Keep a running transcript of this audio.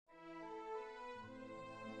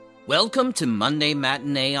Welcome to Monday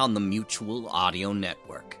Matinee on the Mutual Audio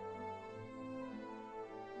Network.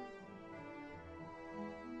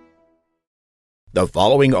 The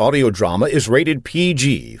following audio drama is rated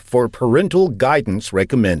PG for parental guidance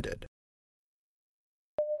recommended.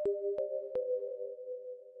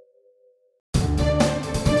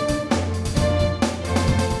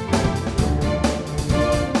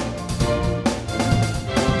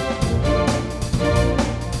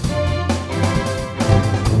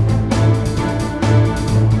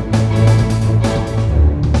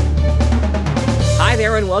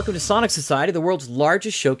 And welcome to Sonic Society, the world's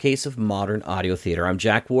largest showcase of modern audio theater. I'm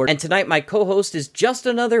Jack Ward, and tonight my co-host is just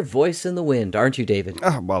another voice in the wind, aren't you, David?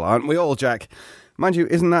 Well, aren't we all, Jack? Mind you,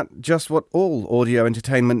 isn't that just what all audio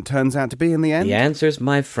entertainment turns out to be in the end? The answers,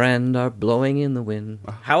 my friend, are blowing in the wind.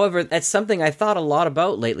 However, that's something I thought a lot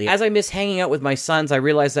about lately. As I miss hanging out with my sons, I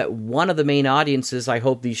realized that one of the main audiences I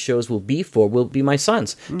hope these shows will be my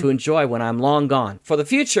sons, to enjoy when I'm long gone. For the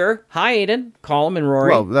future, hi Aiden, Colm, and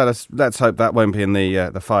Rory. Well, let's hope that won't be in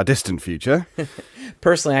the far distant future.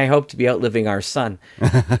 Personally, I hope to be outliving our sun.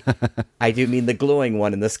 I do mean the glowing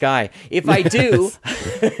one in the sky. If I do,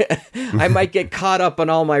 I might get caught up on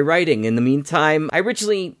all my writing. In the meantime, I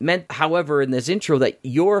originally meant, however, in this intro, that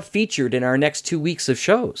you're featured in our next 2 weeks of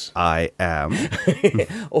shows. I am.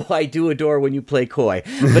 Oh, I do adore when you play coy.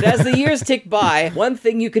 But as the years tick by, one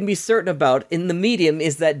thing you can be certain about in the medium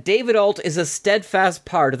is that David Ault is a steadfast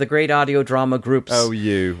part of the great audio drama groups. Oh,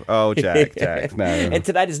 you. Oh, Jack, no. And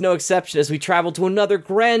tonight is no exception as we travel to another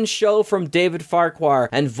grand show from David Farquhar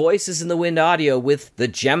and Voices in the Wind Audio with The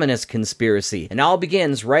Geminis Conspiracy. And all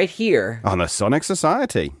begins right here on the Sonic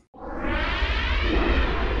Society.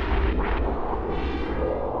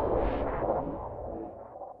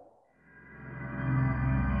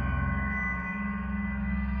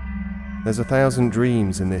 There's 1,000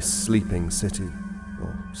 dreams in this sleeping city.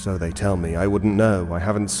 Or so they tell me. I wouldn't know. I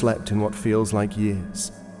haven't slept in what feels like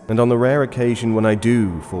years. And on the rare occasion when I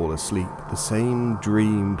do fall asleep, the same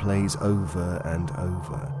dream plays over and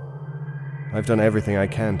over. I've done everything I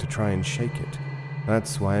can to try and shake it.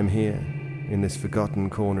 That's why I'm here, in this forgotten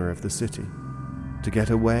corner of the city, to get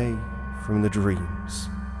away from the dreams.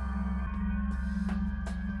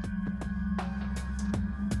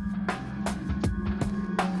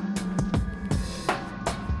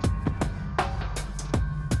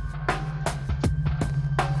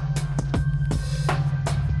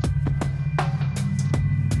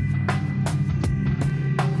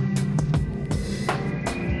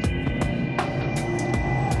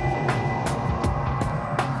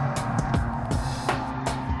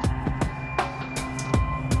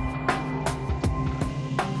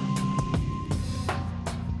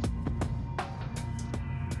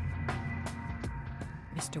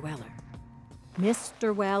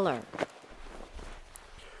 Mr. Weller.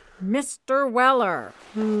 Mr. Weller.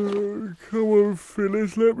 Come on,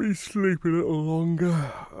 Phyllis, let me sleep a little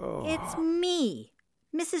longer. Oh. It's me,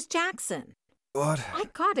 Mrs. Jackson. What? I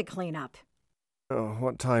gotta clean up. Oh,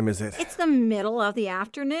 what time is it? It's the middle of the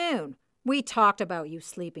afternoon. We talked about you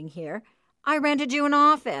sleeping here. I rented you an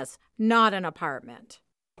office, not an apartment.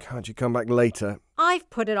 Can't you come back later? I've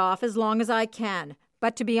put it off as long as I can,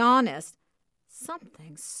 but to be honest,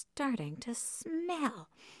 something's starting to smell.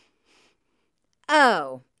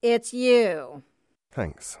 Oh, it's you.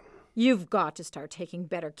 Thanks. You've got to start taking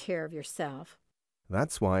better care of yourself.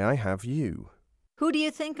 That's why I have you. Who do you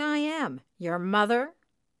think I am? Your mother?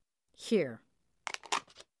 Here.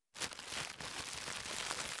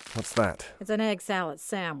 What's that? It's an egg salad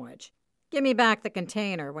sandwich. Give me back the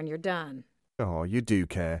container when you're done. Oh, you do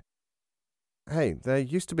care. Hey, there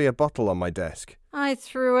used to be a bottle on my desk. I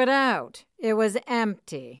threw it out. It was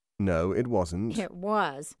empty. No, it wasn't. It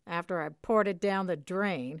was, after I poured it down the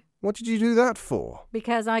drain. What did you do that for?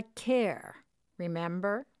 Because I care.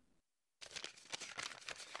 Remember?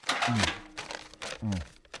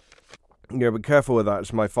 Yeah, be careful with that.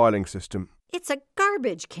 It's my filing system. It's a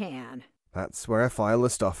garbage can. That's where I file the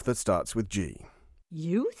stuff that starts with G.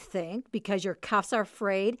 You think because your cuffs are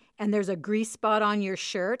frayed and there's a grease spot on your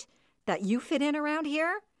shirt that you fit in around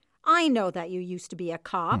here? I know that you used to be a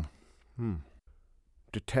cop.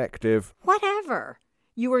 Detective. Whatever.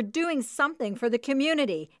 You were doing something for the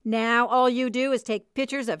community. Now all you do is take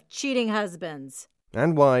pictures of cheating husbands.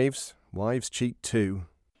 And wives. Wives cheat too.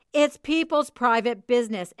 It's people's private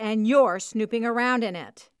business, and you're snooping around in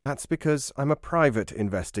it. That's because I'm a private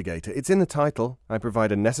investigator. It's in the title. I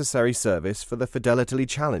provide a necessary service for the fidelity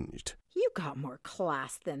challenged. You got more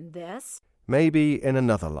class than this. Maybe in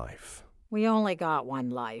another life. We only got one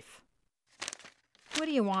life. What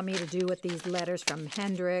do you want me to do with these letters from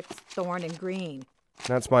Hendricks, Thorne, and Green?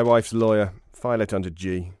 That's my wife's lawyer. File it under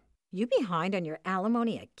G. You behind on your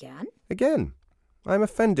alimony again? Again, I'm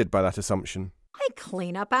offended by that assumption. I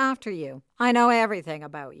clean up after you. I know everything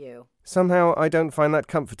about you. Somehow I don't find that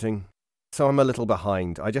comforting. So I'm a little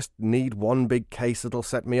behind. I just need one big case that'll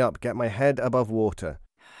set me up, get my head above water.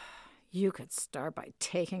 You could start by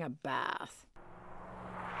taking a bath.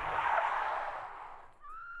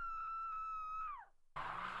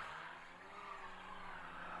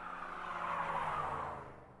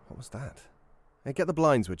 What was that? Hey, get the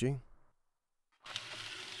blinds, would you?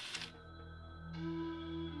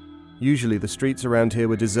 Usually the streets around here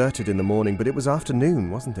were deserted in the morning, but it was afternoon,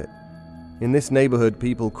 wasn't it? In this neighborhood,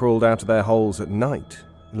 people crawled out of their holes at night.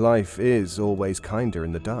 Life is always kinder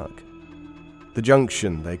in the dark. The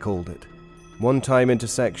Junction, they called it. One-time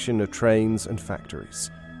intersection of trains and factories.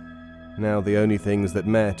 Now the only things that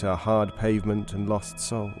met are hard pavement and lost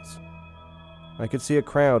souls. I could see a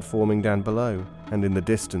crowd forming down below, and in the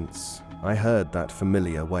distance, I heard that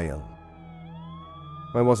familiar wail.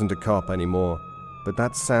 I wasn't a cop anymore, but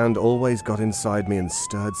that sound always got inside me and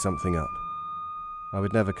stirred something up. I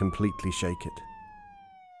would never completely shake it.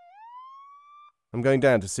 I'm going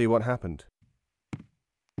down to see what happened.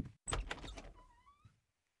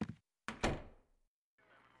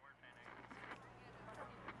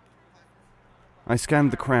 I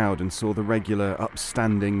scanned the crowd and saw the regular,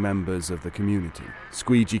 upstanding members of the community.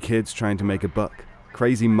 Squeegee kids trying to make a buck.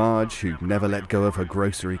 Crazy Marge, who never let go of her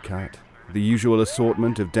grocery cart. The usual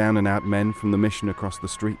assortment of down-and-out men from the mission across the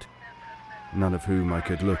street. None of whom I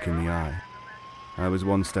could look in the eye. I was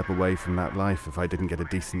one step away from that life if I didn't get a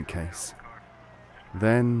decent case.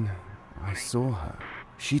 Then I saw her.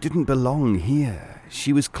 She didn't belong here.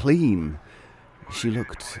 She was clean. She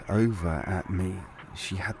looked over at me.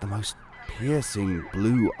 She had the most piercing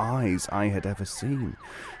blue eyes I had ever seen.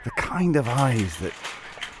 The kind of eyes that...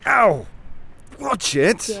 Ow! Watch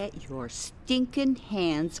it! Get your stinking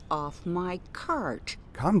hands off my cart.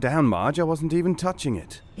 Calm down, Marge. I wasn't even touching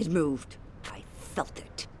it. It moved. I felt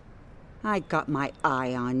it. I got my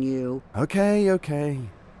eye on you. Okay.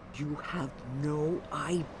 You have no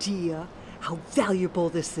idea how valuable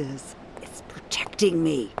this is. It's protecting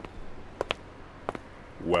me.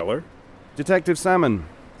 Weller? Detective Salmon.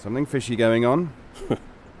 Something fishy going on?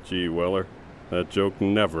 Gee, Weller, that joke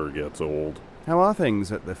never gets old. How are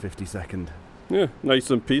things at the 52nd? Yeah, nice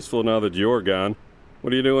and peaceful now that you're gone.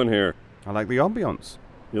 What are you doing here? I like the ambiance.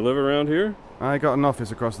 You live around here? I got an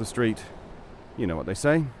office across the street. You know what they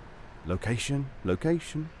say. Location,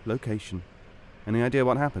 location, location. Any idea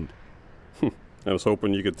what happened? I was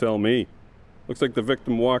hoping you could tell me. Looks like the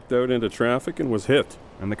victim walked out into traffic and was hit.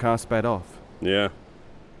 And the car sped off. Yeah.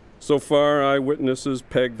 So far, eyewitnesses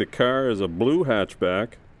pegged the car as a blue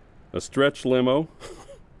hatchback, a stretch limo,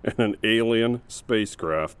 and an alien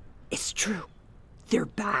spacecraft. It's true. They're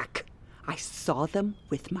back. I saw them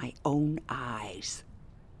with my own eyes.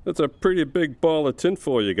 That's a pretty big ball of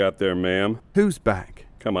tinfoil you got there, ma'am. Who's back?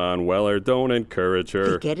 Come on, Weller, don't encourage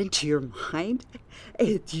her. They get into your mind,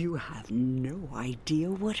 and you have no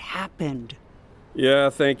idea what happened.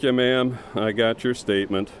 Yeah, thank you, ma'am. I got your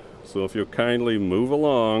statement. So if you'll kindly move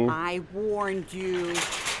along... I warned you.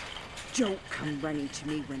 Don't come running to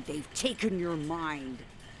me when they've taken your mind.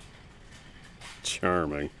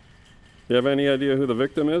 Charming. You have any idea who the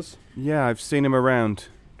victim is? Yeah, I've seen him around.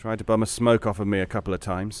 Tried to bum a smoke off of me a couple of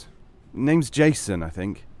times. Name's Jason, I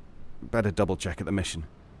think. Better double-check at the mission.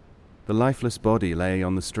 The lifeless body lay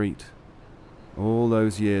on the street. All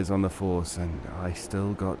those years on the force, and I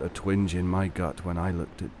still got a twinge in my gut when I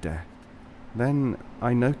looked at death. Then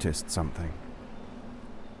I noticed something.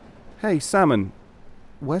 Hey, Salmon,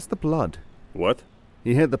 where's the blood? What?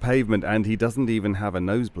 He hit the pavement and he doesn't even have a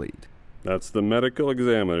nosebleed. That's the medical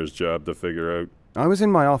examiner's job to figure out. I was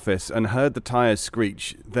in my office and heard the tires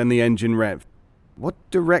screech, then the engine rev. What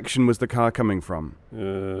direction was the car coming from?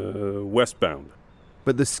 Westbound.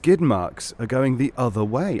 But the skid marks are going the other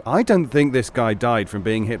way. I don't think this guy died from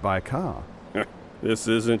being hit by a car. This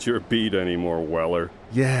isn't your beat anymore, Weller.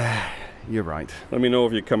 Yeah, you're right. Let me know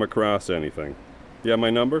if you come across anything. You have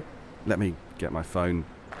my number? Let me get my phone.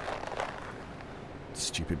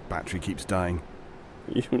 Stupid battery keeps dying.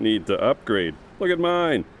 You need to upgrade. Look at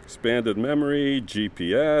mine. Expanded memory,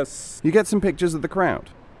 GPS. You get some pictures of the crowd?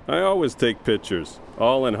 I always take pictures,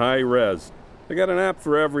 all in high res. I got an app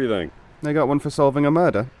for everything. They got one for solving a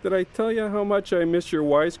murder? Did I tell you how much I miss your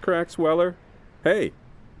wisecracks, Weller? Hey,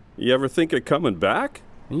 you ever think of coming back?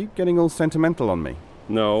 Are you getting all sentimental on me?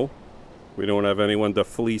 No. We don't have anyone to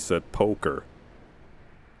fleece at poker.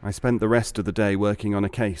 I spent the rest of the day working on a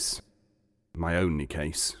case. My only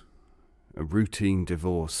case. A routine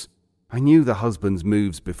divorce. I knew the husband's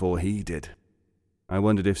moves before he did. I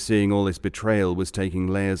wondered if seeing all this betrayal was taking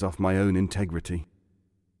layers off my own integrity.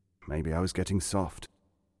 Maybe I was getting soft.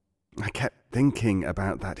 I kept thinking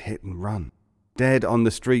about that hit and run. Dead on the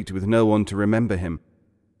street with no one to remember him.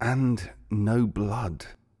 And no blood.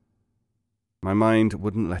 My mind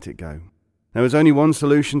wouldn't let it go. There was only one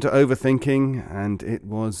solution to overthinking, and it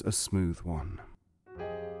was a smooth one.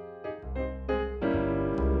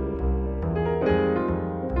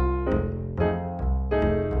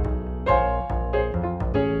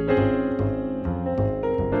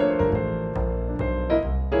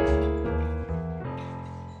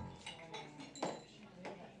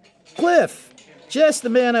 Cliff, just the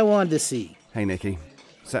man I wanted to see. Hey, Nikki.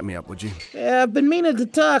 Set me up, would you? Yeah, I've been meaning to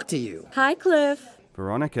talk to you. Hi, Cliff.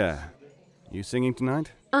 Veronica, you singing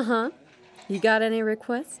tonight? Uh-huh. You got any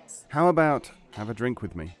requests? How about have a drink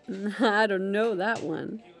with me? I don't know that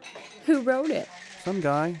one. Who wrote it? Some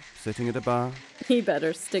guy sitting at a bar. He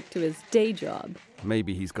better stick to his day job.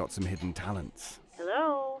 Maybe he's got some hidden talents.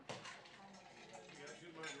 Hello?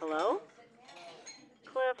 Hello?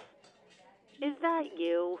 Cliff, is that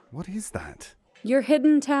you? What is that? Your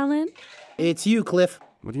hidden talent? It's you, Cliff.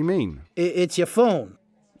 What do you mean? It's your phone.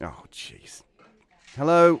 Oh, jeez.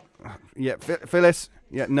 Hello? Yeah, Phyllis?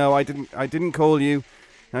 Yeah, no, I didn't call you.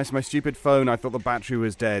 That's my stupid phone. I thought the battery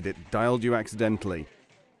was dead. It dialed you accidentally.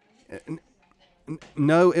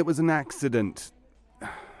 No, it was an accident.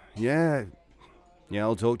 Yeah,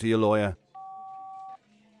 I'll talk to your lawyer.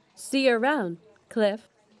 See you around, Cliff.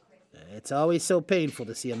 It's always so painful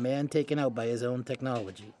to see a man taken out by his own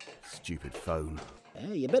technology. Stupid phone.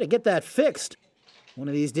 Hey, you better get that fixed. One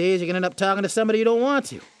of these days you're going to end up talking to somebody you don't want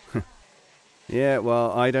to. Yeah,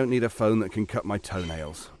 well, I don't need a phone that can cut my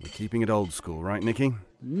toenails. We're keeping it old school, right, Nikki?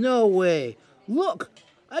 No way. Look,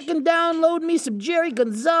 I can download me some Jerry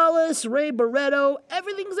Gonzalez, Ray Barretto.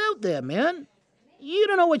 Everything's out there, man. You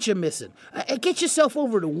don't know what you're missing. Get yourself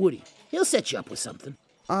over to Woody. He'll set you up with something.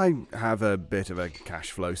 I have a bit of a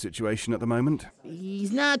cash flow situation at the moment.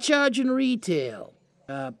 He's not charging retail.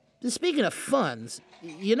 Speaking of funds,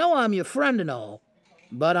 you know I'm your friend and all,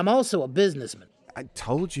 but I'm also a businessman. I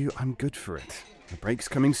told you I'm good for it. The break's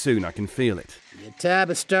coming soon, I can feel it. Your tab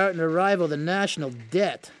is starting to rival the national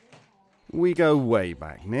debt. We go way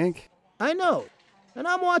back, Nick. I know, and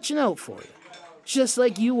I'm watching out for you. Just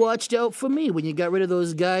like you watched out for me when you got rid of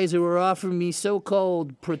those guys who were offering me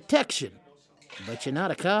so-called protection. But you're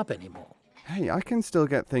not a cop anymore. Hey, I can still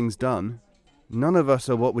get things done. None of us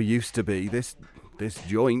are what we used to be. This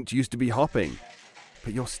joint used to be hopping.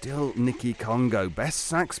 But you're still Nicky Congo, best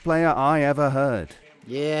sax player I ever heard.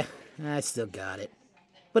 Yeah, I still got it.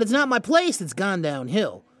 But it's not my place that's gone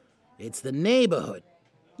downhill. It's the neighborhood.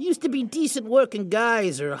 Used to be decent working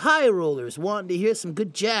guys or high rollers wanting to hear some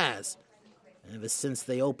good jazz. Ever since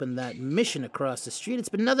they opened that mission across the street, it's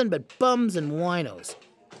been nothing but bums and winos.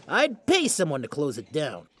 I'd pay someone to close it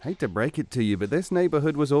down. Hate to break it to you, but this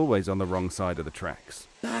neighborhood was always on the wrong side of the tracks.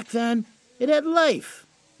 Back then, it had life.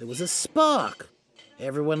 There was a spark.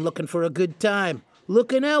 Everyone looking for a good time,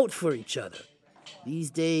 looking out for each other. These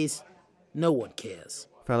days, no one cares.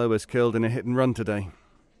 Fellow was killed in a hit and run today.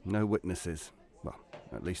 No witnesses. Well,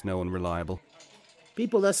 at least no one reliable.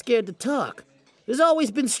 People are scared to talk. There's always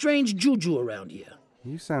been strange juju around here.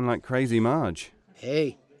 You sound like Crazy Marge.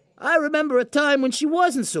 Hey, I remember a time when she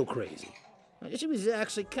wasn't so crazy. She was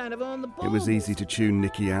actually kind of on the ball. It was easy to tune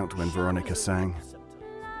Nikki out when Veronica sang.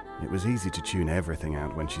 It was easy to tune everything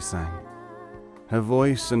out when she sang. Her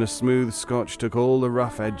voice and a smooth scotch took all the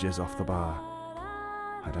rough edges off the bar.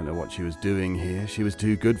 I don't know what she was doing here. She was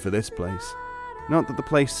too good for this place. Not that the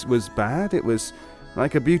place was bad. It was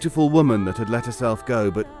like a beautiful woman that had let herself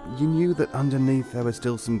go, but you knew that underneath there were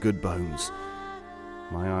still some good bones.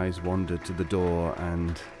 My eyes wandered to the door,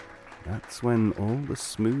 and that's when all the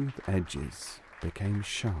smooth edges became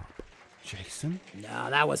sharp. Jason? No,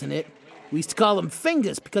 that wasn't it. We used to call him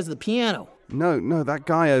Fingers because of the piano. No, that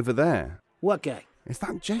guy over there. What guy? Is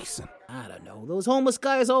that Jason? I don't know. Those homeless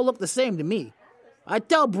guys all look the same to me. I'd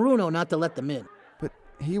tell Bruno not to let them in. But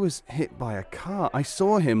he was hit by a car. I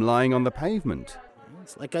saw him lying on the pavement.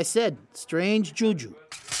 It's like I said, strange juju.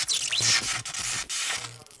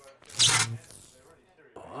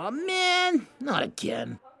 Oh man, not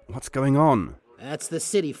again. What's going on? That's the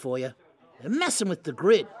city for you. They're messing with the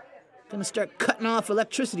grid. Gonna start cutting off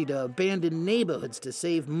electricity to abandoned neighborhoods to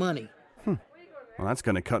save money. Well, that's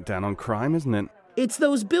gonna cut down on crime, isn't it? It's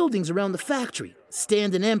those buildings around the factory,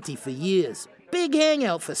 standing empty for years. Big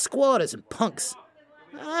hangout for squatters and punks.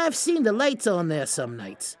 I've seen the lights on there some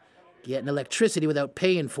nights, getting electricity without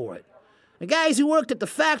paying for it. The guys who worked at the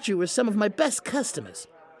factory were some of my best customers.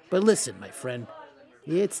 But listen, my friend,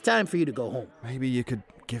 it's time for you to go home. Maybe you could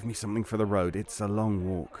give me something for the road. It's a long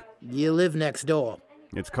walk. You live next door.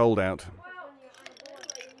 It's cold out.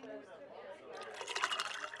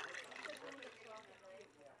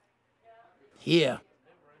 Here.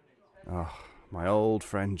 Oh, my old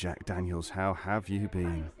friend Jack Daniels, how have you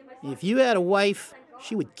been? If you had a wife,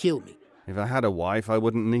 she would kill me. If I had a wife, I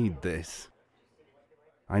wouldn't need this.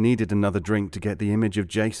 I needed another drink to get the image of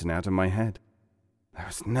Jason out of my head. There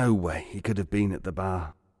was no way he could have been at the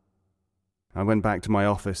bar. I went back to my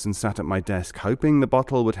office and sat at my desk, hoping the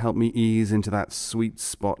bottle would help me ease into that sweet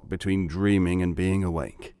spot between dreaming and being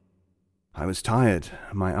awake. I was tired,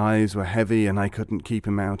 my eyes were heavy, and I couldn't keep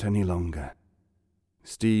him out any longer.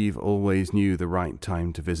 Steve always knew the right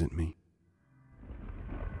time to visit me.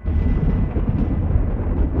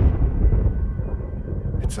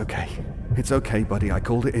 It's okay, buddy. I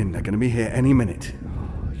called it in. They're going to be here any minute.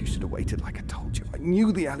 Oh, you should have waited like I told you. I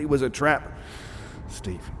knew the alley was a trap.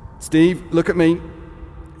 Steve, look at me.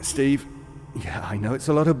 Steve, yeah, I know it's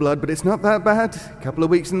a lot of blood, but it's not that bad. A couple of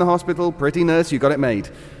weeks in the hospital, pretty nurse, you got it made.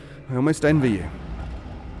 I almost envy you.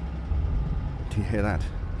 Do you hear that?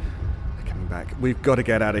 They're coming back. We've got to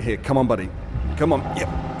get out of here. Come on, buddy. Come on. Yep.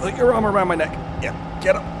 Put your arm around my neck. Yep.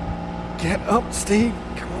 Get up. Get up, Steve.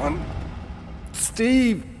 Come on.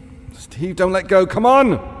 Steve, don't let go. Come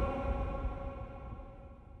on.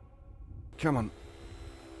 Come on.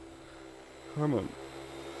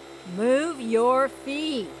 Move your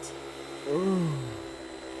feet.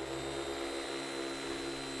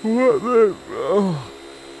 What the? Oh.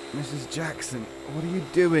 Mrs. Jackson, what are you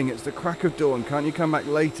doing? It's the crack of dawn. Can't you come back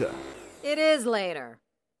later? It is later.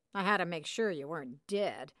 I had to make sure you weren't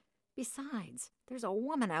dead. Besides, there's a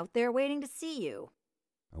woman out there waiting to see you.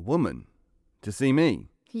 A woman? To see me?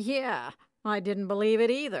 Yeah, I didn't believe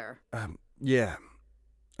it either. Yeah.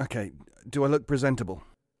 Okay, do I look presentable?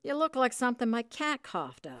 You look like something my cat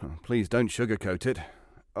coughed up. Oh, please don't sugarcoat it.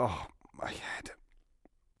 Oh, my head.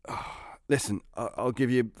 Oh, listen, I'll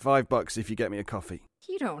give you $5 if you get me a coffee.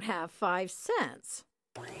 You don't have 5 cents.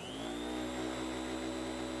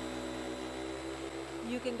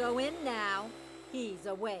 You can go in now. He's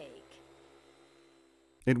awake.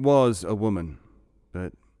 It was a woman,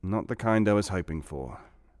 but not the kind I was hoping for.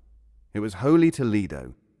 It was Holy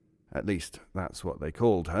Toledo. At least, that's what they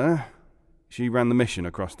called her. She ran the mission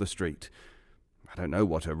across the street. I don't know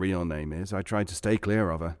what her real name is. I tried to stay clear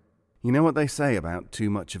of her. You know what they say about too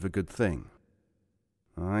much of a good thing?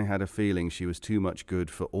 I had a feeling she was too much good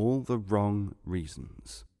for all the wrong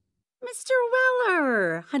reasons. Mr.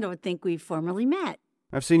 Weller, I don't think we've formally met.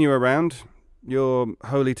 I've seen you around. You're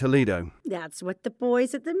Holy Toledo. That's what the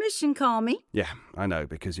boys at the mission call me. Yeah, I know,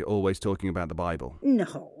 because you're always talking about the Bible.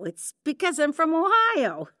 No, it's because I'm from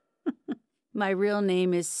Ohio. My real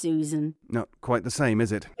name is Susan. Not quite the same,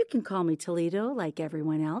 is it? You can call me Toledo like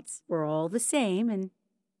everyone else. We're all the same in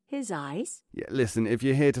his eyes. Yeah, listen, if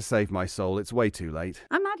you're here to save my soul, it's way too late.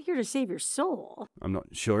 I'm not here to save your soul. I'm not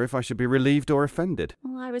sure if I should be relieved or offended.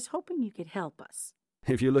 Well, I was hoping you could help us.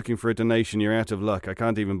 If you're looking for a donation, you're out of luck. I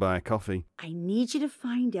can't even buy a coffee. I need you to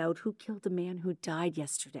find out who killed the man who died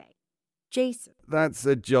yesterday. Jason. That's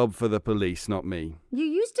a job for the police, not me. You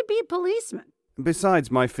used to be a policeman. Besides,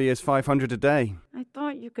 my fee is $500 a day. I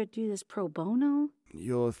thought you could do this pro bono.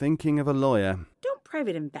 You're thinking of a lawyer. Don't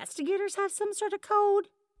private investigators have some sort of code?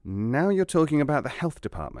 Now you're talking about the health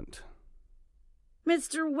department.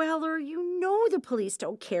 Mr. Weller, you know the police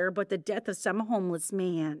don't care about the death of some homeless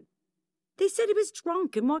man. They said he was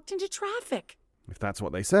drunk and walked into traffic. If that's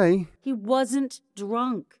what they say. He wasn't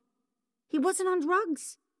drunk. He wasn't on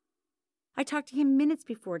drugs. I talked to him minutes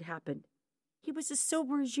before it happened. He was as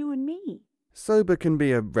sober as you and me. Sober can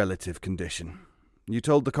be a relative condition. You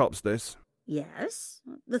told the cops this? Yes.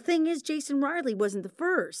 The thing is, Jason Riley wasn't the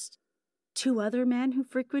first. 2 other men who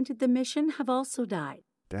frequented the mission have also died.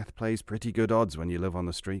 Death plays pretty good odds when you live on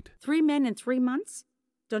the street. 3 men in 3 months?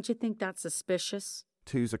 Don't you think that's suspicious?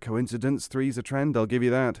 2's a coincidence, 3's a trend, I'll give you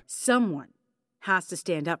that. Someone has to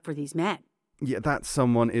stand up for these men. Yeah, that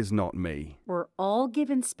someone is not me. We're all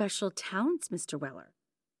given special talents, Mr. Weller.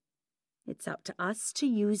 It's up to us to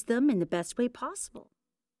use them in the best way possible.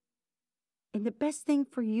 And the best thing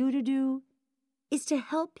for you to do is to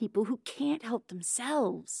help people who can't help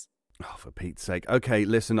themselves. Oh, for Pete's sake. Okay,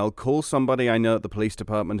 listen, I'll call somebody I know at the police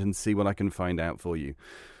department and see what I can find out for you.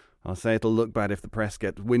 I'll say it'll look bad if the press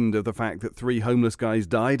get wind of the fact that 3 homeless guys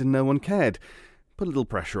died and no one cared. Put a little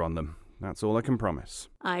pressure on them. That's all I can promise.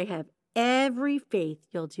 I have every faith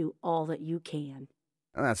you'll do all that you can.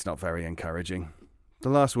 That's not very encouraging. The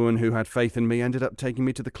last woman who had faith in me ended up taking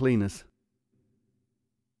me to the cleaners.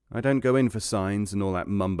 I don't go in for signs and all that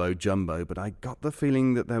mumbo-jumbo, but I got the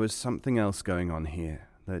feeling that there was something else going on here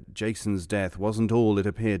that Jason's death wasn't all it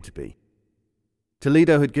appeared to be.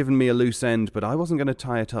 Toledo had given me a loose end, but I wasn't going to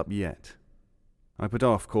tie it up yet. I put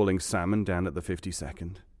off calling Salmon down at the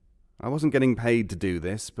 52nd. I wasn't getting paid to do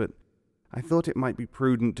this, but I thought it might be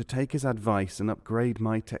prudent to take his advice and upgrade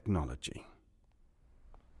my technology.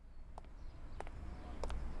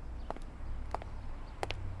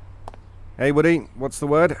 Hey, Woody, what's the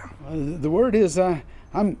word? The word is,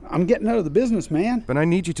 I'm getting out of the business, man. But I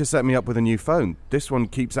need you to set me up with a new phone. This one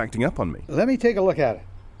keeps acting up on me. Let me take a look at it.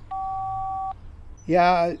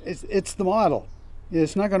 Yeah, it's the model.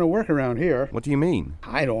 It's not going to work around here. What do you mean?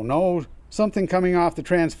 I don't know. Something coming off the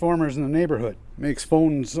transformers in the neighborhood makes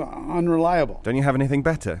phones unreliable. Don't you have anything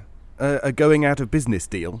better? A going out of business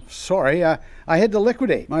deal? Sorry, I had to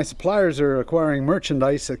liquidate. My suppliers are acquiring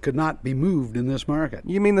merchandise that could not be moved in this market.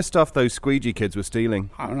 You mean the stuff those squeegee kids were stealing?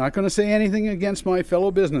 I'm not going to say anything against my fellow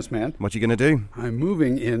businessmen. What you going to do? I'm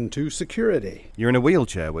moving into security. You're in a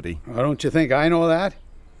wheelchair, Woody. Oh, don't you think I know that?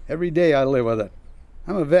 Every day I live with it.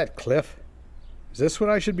 I'm a vet, Cliff. Is this what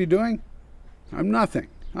I should be doing? I'm nothing.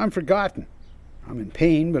 I'm forgotten. I'm in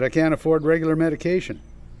pain, but I can't afford regular medication.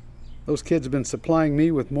 Those kids have been supplying me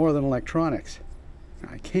with more than electronics.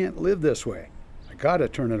 I can't live this way. I gotta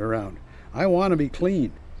turn it around. I want to be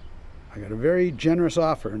clean. I got a very generous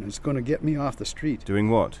offer, and it's going to get me off the street. Doing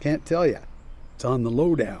what? Can't tell you. It's on the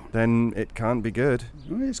lowdown. Then it can't be good.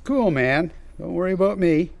 It's cool, man. Don't worry about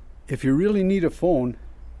me. If you really need a phone,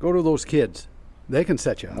 go to those kids. They can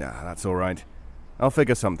set you up. Nah, that's all right. I'll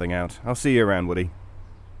figure something out. I'll see you around, Woody.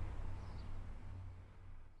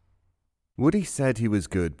 Woody said he was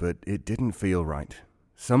good, but it didn't feel right.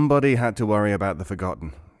 Somebody had to worry about the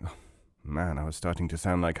forgotten. Oh, man, I was starting to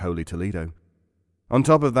sound like Holy Toledo. On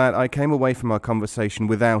top of that, I came away from our conversation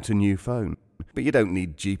without a new phone. But you don't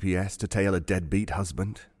need GPS to tail a deadbeat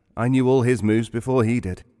husband. I knew all his moves before he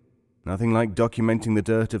did. Nothing like documenting the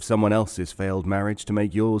dirt of someone else's failed marriage to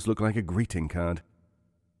make yours look like a greeting card.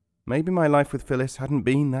 Maybe my life with Phyllis hadn't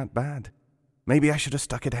been that bad. Maybe I should have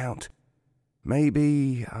stuck it out.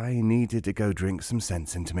 Maybe I needed to go drink some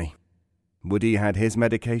sense into me. Woody had his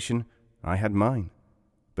medication, I had mine.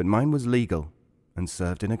 But mine was legal and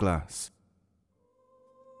served in a glass.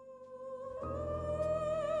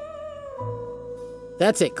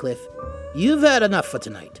 That's it, Cliff. You've had enough for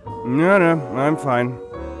tonight. No, I'm fine.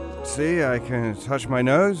 See, I can touch my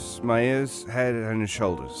nose, my ears, head, and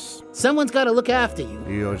shoulders. Someone's got to look after you.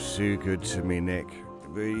 You're too good to me, Nick.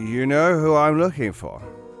 But you know who I'm looking for.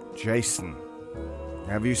 Jason.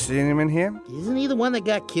 Have you seen him in here? Isn't he the one that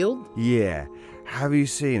got killed? Yeah. Have you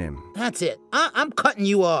seen him? That's it. I'm cutting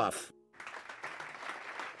you off.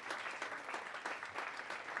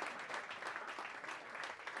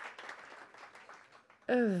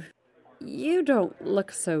 Ugh, you don't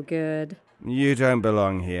look so good. You don't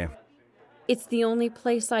belong here. It's the only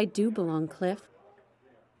place I do belong, Cliff.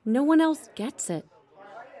 No one else gets it.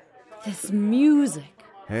 This music.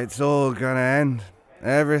 It's all gonna end.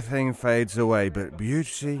 Everything fades away, but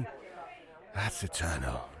beauty, that's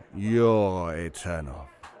eternal. You're eternal.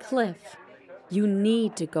 Cliff, you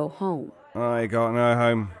need to go home. I got no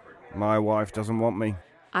home. My wife doesn't want me.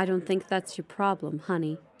 I don't think that's your problem,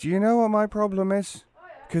 honey. Do you know what my problem is?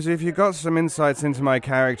 Because if you got some insights into my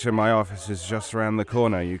character, my office is just around the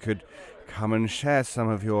corner. You could come and share some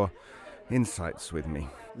of your insights with me.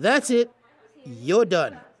 That's it. You're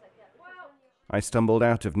done. I stumbled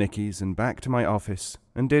out of Nicky's and back to my office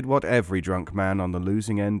and did what every drunk man on the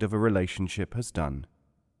losing end of a relationship has done.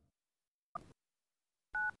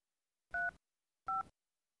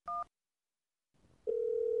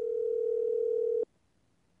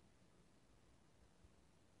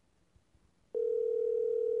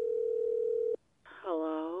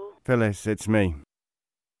 Hello? Phyllis, it's me.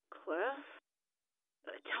 Cliff?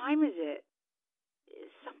 What time is it? Is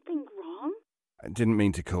something wrong? I didn't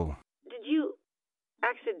mean to call. Did you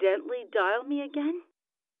accidentally dial me again?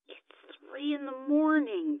 It's 3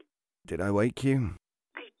 a.m. Did I wake you?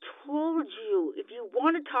 I told you, if you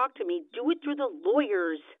want to talk to me, do it through the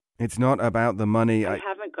lawyers. It's not about the money. I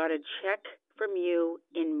haven't got a check from you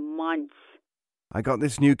in months. I got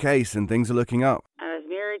this new case and things are looking up. I was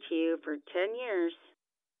married to you for 10 years.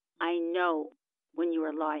 I know when you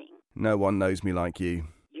are lying. No one knows me like you.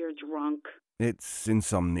 You're drunk. It's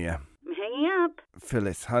insomnia. I'm hanging up.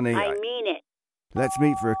 Phyllis, honey, I mean it. Let's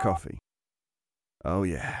meet for a coffee. Oh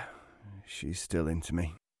yeah, she's still into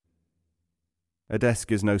me. A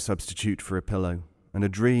desk is no substitute for a pillow, and a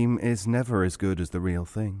dream is never as good as the real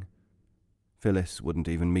thing. Phyllis wouldn't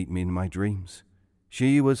even meet me in my dreams.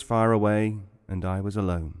 She was far away, and I was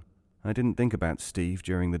alone. I didn't think about Steve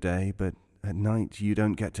during the day, but at night you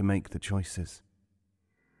don't get to make the choices.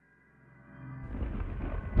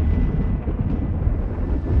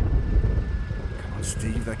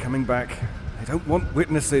 Steve, they're coming back. They don't want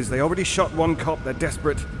witnesses. They already shot one cop. They're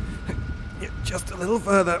desperate. Just a little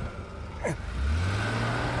further.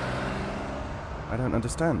 I don't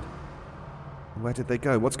understand. Where did they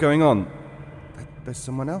go? What's going on? There's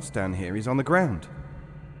someone else down here. He's on the ground.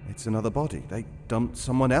 It's another body. They dumped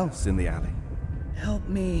someone else in the alley. Help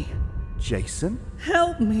me. Jason?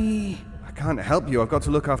 Help me. I can't help you. I've got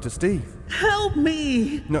to look after Steve. Help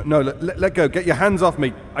me. No, let go. Get your hands off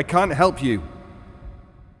me. I can't help you.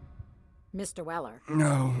 Mr. Weller.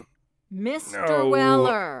 No. Mr.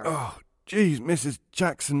 Weller. Oh, geez, Mrs.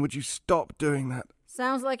 Jackson, would you stop doing that?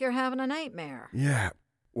 Sounds like you're having a nightmare. Yeah.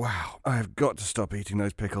 Wow. I've got to stop eating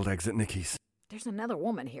those pickled eggs at Nikki's. There's another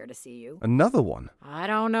woman here to see you. Another one? I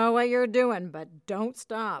don't know what you're doing, but don't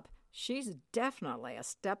stop. She's definitely a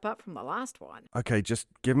step up from the last one. Okay, just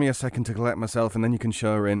give me a second to collect myself and then you can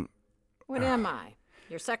show her in. What am I?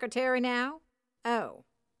 Your secretary now? Oh,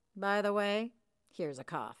 by the way, here's a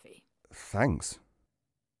coffee. Thanks.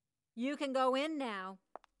 You can go in now.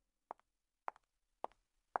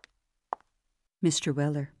 Mr.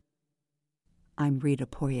 Weller, I'm Rita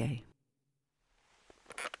Poirier.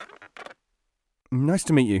 Nice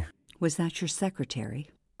to meet you. Was that your secretary?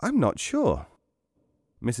 I'm not sure.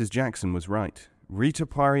 Mrs. Jackson was right. Rita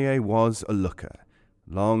Poirier was a looker.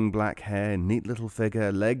 Long black hair, neat little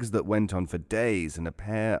figure, legs that went on for days, and a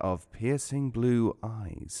pair of piercing blue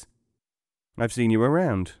eyes. I've seen you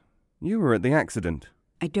around. You were at the accident.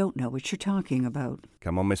 I don't know what you're talking about.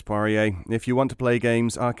 Come on, Miss Poirier. If you want to play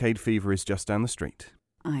games, Arcade Fever is just down the street.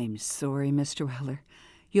 I'm sorry, Mr. Weller.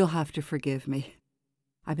 You'll have to forgive me.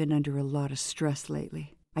 I've been under a lot of stress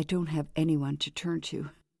lately. I don't have anyone to turn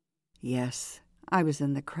to. Yes, I was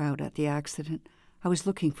in the crowd at the accident. I was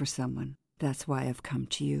looking for someone. That's why I've come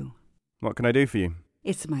to you. What can I do for you?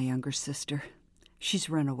 It's my younger sister. She's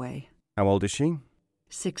run away. How old is she?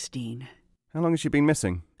 16. How long has she been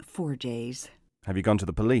missing? 4 days. Have you gone to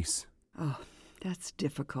the police? Oh, that's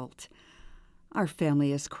difficult. Our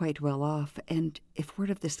family is quite well off, and if word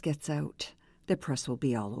of this gets out, the press will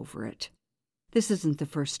be all over it. This isn't the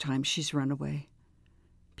first time she's run away.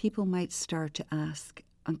 People might start to ask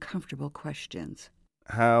uncomfortable questions.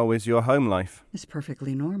 How is your home life? It's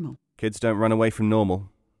perfectly normal. Kids don't run away from normal.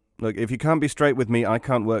 Look, if you can't be straight with me, I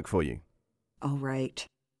can't work for you. All right.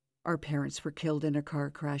 Our parents were killed in a car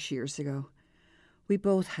crash years ago. We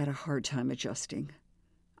both had a hard time adjusting.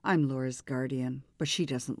 I'm Laura's guardian, but she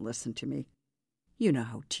doesn't listen to me. You know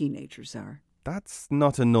how teenagers are. That's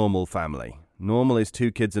not a normal family. Normal is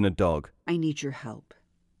 2 kids and a dog. I need your help.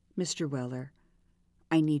 Mr. Weller,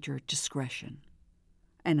 I need your discretion.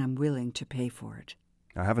 And I'm willing to pay for it.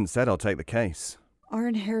 I haven't said I'll take the case. Our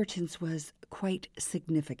inheritance was quite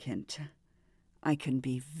significant. I can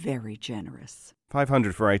be very generous.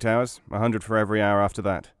 500 for 8 hours, 100 for every hour after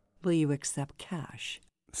that. Will you accept cash?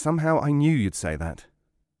 Somehow I knew you'd say that.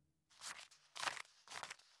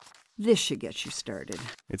 This should get you started.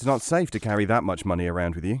 It's not safe to carry that much money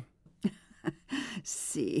around with you.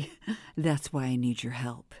 See, that's why I need your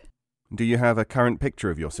help. Do you have a current picture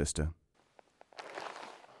of your sister?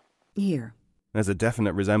 Here. There's a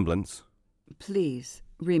definite resemblance. Please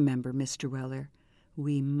remember, Mr. Weller,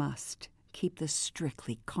 we must keep this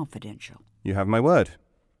strictly confidential. You have my word.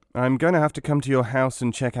 I'm going to have to come to your house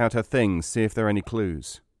and check out her things, see if there are any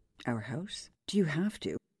clues. Our house? Do you have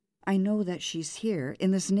to? I know that she's here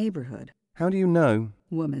in this neighborhood. How do you know?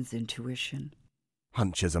 Woman's intuition.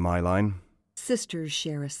 Hunches are my line. Sisters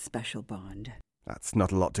share a special bond. That's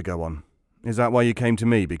not a lot to go on. Is that why you came to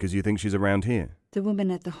me, because you think she's around here? The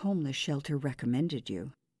woman at the homeless shelter recommended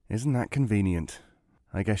you. Isn't that convenient?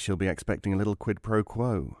 I guess she'll be expecting a little quid pro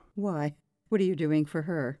quo. Why? What are you doing for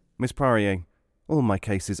her? Miss Poirier, all my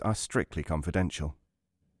cases are strictly confidential.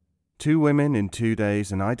 2 women in 2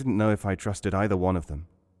 days, and I didn't know if I trusted either one of them.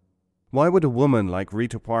 Why would a woman like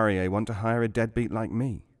Rita Poirier want to hire a deadbeat like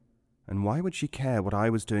me? And why would she care what I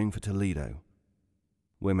was doing for Toledo?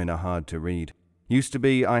 Women are hard to read. Used to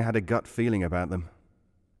be I had a gut feeling about them.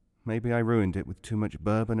 Maybe I ruined it with too much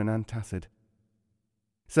bourbon and antacid.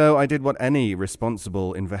 So I did what any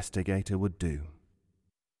responsible investigator would do.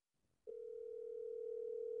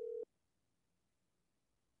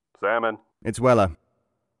 Salmon. It's Weller.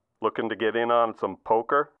 Looking to get in on some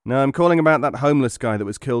poker? No, I'm calling about that homeless guy that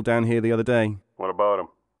was killed down here the other day. What about him?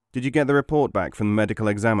 Did you get the report back from the medical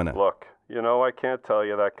examiner? Look, I can't tell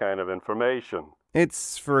you that kind of information.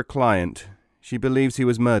 It's for a client. She believes he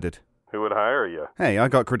was murdered. Who would hire you? Hey, I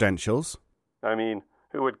got credentials. I mean,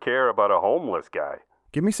 who would care about a homeless guy?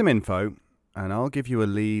 Give me some info, and I'll give you a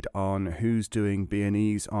lead on who's doing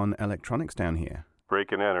B&Es on electronics down here.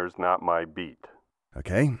 Break and enter's not my beat.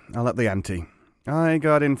 Okay, I'll up the ante. I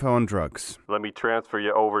got info on drugs. Let me transfer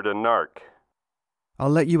you over to Narc. I'll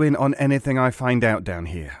let you in on anything I find out down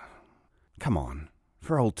here. Come on,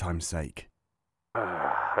 for old time's sake.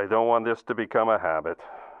 I don't want this to become a habit.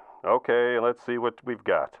 Okay, let's see what we've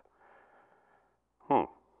got.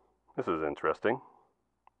 This is interesting.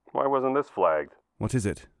 Why wasn't this flagged? What is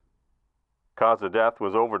it? Cause of death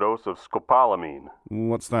was overdose of scopolamine.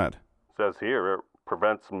 What's that? Says here it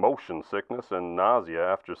prevents motion sickness and nausea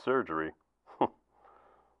after surgery.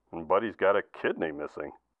 And Buddy's got a kidney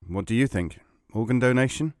missing. What do you think? Organ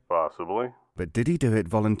donation? Possibly. But did he do it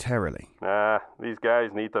voluntarily? Nah, these guys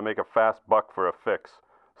need to make a fast buck for a fix.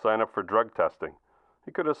 Sign up for drug testing.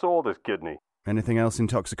 He could have sold his kidney. Anything else in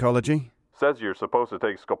toxicology? Says you're supposed to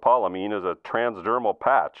take scopolamine as a transdermal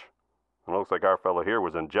patch. It looks like our fellow here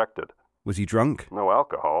was injected. Was he drunk? No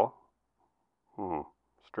alcohol.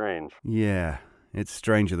 Strange. Yeah, it's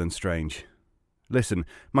stranger than strange. Listen,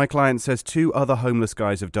 my client says 2 other homeless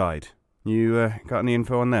guys have died. You got any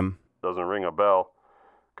info on them? Doesn't ring a bell.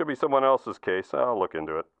 Could be someone else's case. I'll look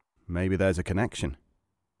into it. Maybe there's a connection.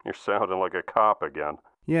 You're sounding like a cop again.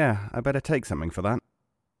 Yeah, I better take something for that.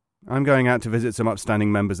 I'm going out to visit some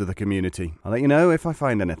upstanding members of the community. I'll let you know if I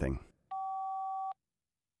find anything.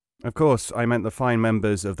 Of course, I meant the fine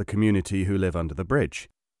members of the community who live under the bridge.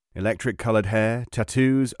 Electric-coloured hair,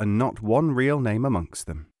 tattoos, and not one real name amongst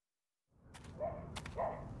them.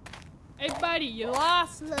 Hey, buddy, you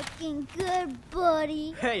lost? Looking good,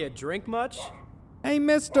 buddy. Hey, a drink much? Hey,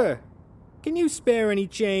 mister, can you spare any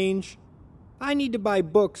change? I need to buy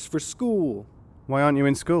books for school. Why aren't you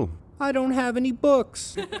in school? I don't have any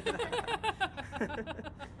books.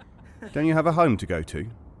 Don't you have a home to go to?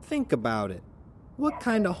 Think about it. What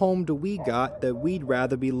kind of home do we got that we'd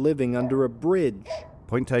rather be living under a bridge?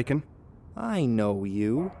 Point taken. I know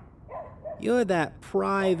you. You're that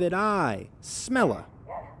private eye, Smeller.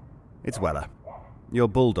 It's Weller. You're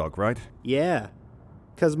Bulldog, right? Yeah,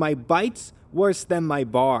 'cause my bite's worse than my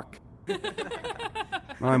bark.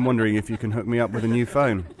 I'm wondering if you can hook me up with a new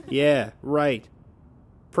phone. Yeah, right.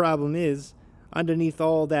 Problem is, underneath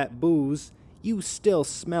all that booze, you still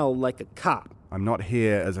smell like a cop. I'm not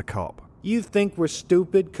here as a cop. You think we're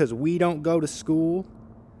stupid 'cause we don't go to school?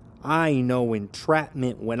 I know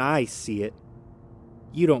entrapment when I see it.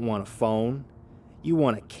 You don't want a phone. You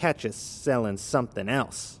want to catch us selling something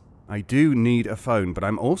else. I do need a phone, but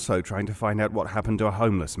I'm also trying to find out what happened to a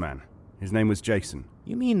homeless man. His name was Jason.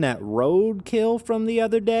 You mean that roadkill from the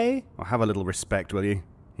other day? Oh, have a little respect, will you?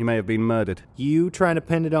 He may have been murdered. You trying to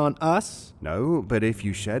pin it on us? No, but if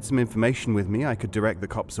you shared some information with me, I could direct the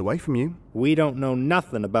cops away from you. We don't know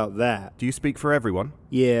nothing about that. Do you speak for everyone?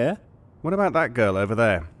 Yeah. What about that girl over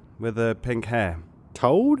there, with the pink hair?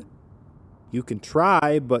 Toad? You can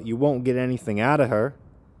try, but you won't get anything out of her.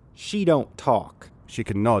 She don't talk. She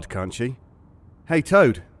can nod, can't she? Hey,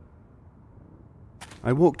 Toad!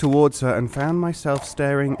 I walked towards her and found myself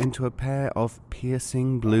staring into a pair of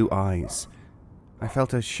piercing blue eyes. I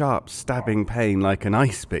felt a sharp stabbing pain like an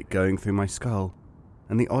ice pick going through my skull,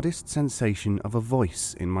 and the oddest sensation of a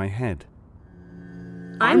voice in my head.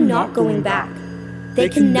 I'm not going back. They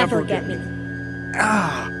can never get me.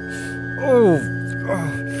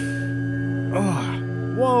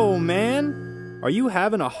 Whoa, man. Are you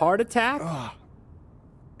having a heart attack?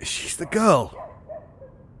 She's the girl.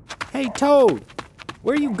 Hey, Toad.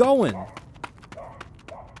 Where are you going?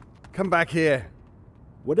 Come back here.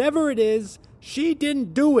 Whatever it is, she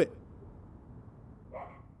didn't do it.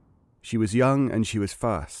 She was young and she was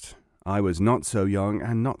fast. I was not so young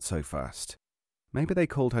and not so fast. Maybe they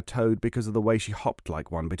called her Toad because of the way she hopped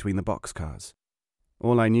like one between the boxcars.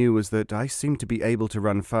 All I knew was that I seemed to be able to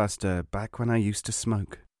run faster back when I used to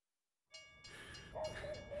smoke.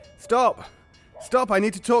 Stop! Stop, I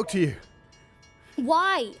need to talk to you.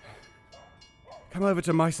 Why? Come over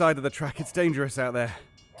to my side of the track, it's dangerous out there.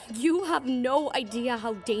 You have no idea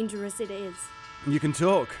how dangerous it is. You can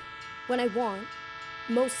talk. When I want.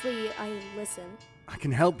 Mostly I listen. I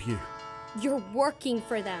can help you. You're working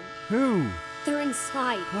for them. Who? They're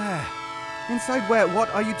inside. Where? Inside where? What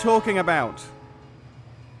are you talking about?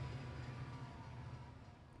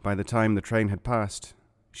 By the time the train had passed,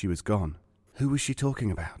 she was gone. Who was she talking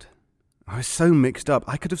about? I was so mixed up,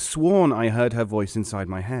 I could have sworn I heard her voice inside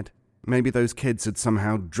my head. Maybe those kids had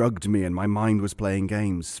somehow drugged me and my mind was playing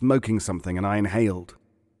games, smoking something, and I inhaled.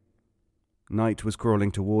 Night was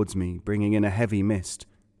crawling towards me, bringing in a heavy mist,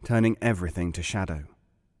 turning everything to shadow.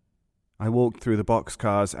 I walked through the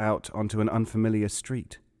boxcars out onto an unfamiliar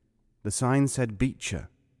street. The sign said Beecher.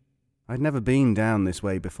 I'd never been down this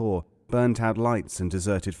way before, burnt-out lights and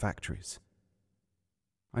deserted factories.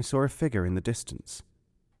 I saw a figure in the distance.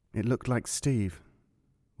 It looked like Steve.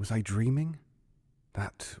 Was I dreaming?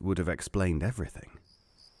 That would have explained everything.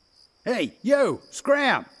 Hey, you!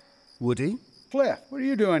 Scram! Woody? Cliff, what are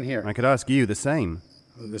you doing here? I could ask you the same.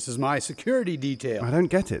 This is my security detail. I don't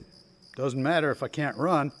get it. Doesn't matter if I can't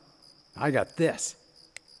run. I got this.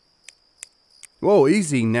 Whoa,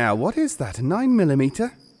 easy now. What is that, a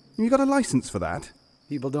 9mm? You got a license for that?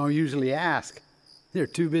 People don't usually ask. They're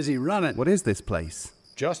too busy running. What is this place?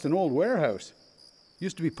 Just an old warehouse.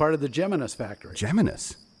 Used to be part of the Geminis factory.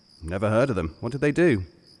 Geminis? Never heard of them. What did they do?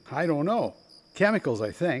 I don't know. Chemicals,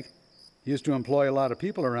 I think. Used to employ a lot of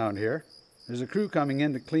people around here. There's a crew coming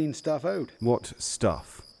in to clean stuff out. What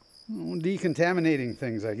stuff? Oh, decontaminating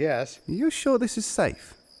things, I guess. Are you sure this is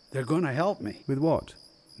safe? They're going to help me. With what?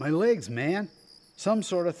 My legs, man. Some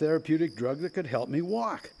sort of therapeutic drug that could help me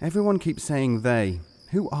walk. Everyone keeps saying they.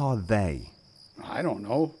 Who are they? I don't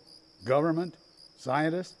know. Government?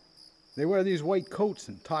 Scientists? They wear these white coats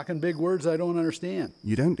and talk in big words I don't understand.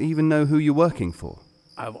 You don't even know who you're working for.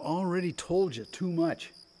 I've already told you too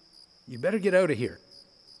much. You better get out of here.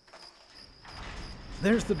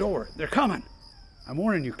 There's the door. They're coming. I'm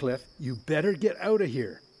warning you, Cliff. You better get out of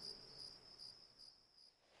here.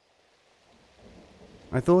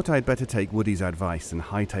 I thought I'd better take Woody's advice and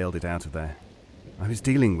hightailed it out of there. I was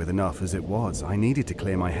dealing with enough as it was. I needed to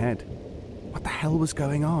clear my head. What the hell was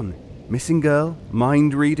going on? Missing girl?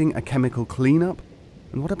 Mind reading? A chemical cleanup?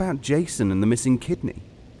 And what about Jason and the missing kidney?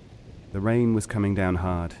 The rain was coming down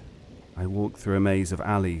hard. I walked through a maze of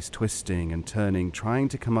alleys, twisting and turning, trying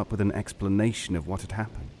to come up with an explanation of what had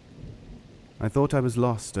happened. I thought I was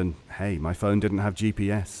lost, and hey, my phone didn't have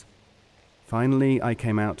GPS. Finally, I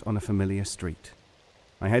came out on a familiar street.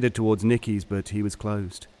 I headed towards Nicky's, but he was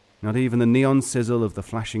closed. Not even the neon sizzle of the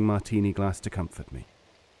flashing martini glass to comfort me.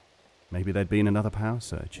 Maybe there'd been another power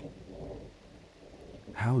surge.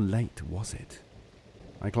 How late was it?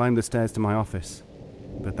 I climbed the stairs to my office,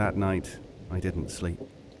 but that night I didn't sleep.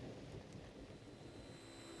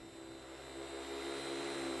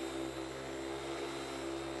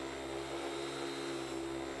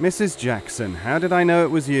 Mrs. Jackson, how did I know it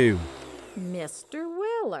was you? Mr.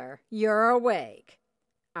 Weller, you're awake.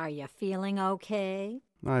 Are you feeling okay?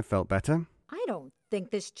 I felt better. I don't think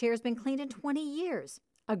this chair's been cleaned in 20 years.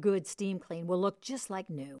 A good steam clean will look just like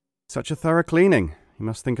new. Such a thorough cleaning. You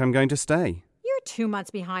must think I'm going to stay. You're 2 months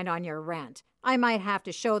behind on your rent. I might have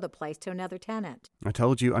to show the place to another tenant. I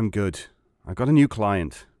told you I'm good. I've got a new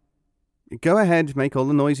client. Go ahead, make all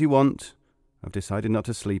the noise you want. I've decided not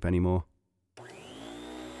to sleep anymore.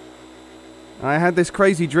 I had this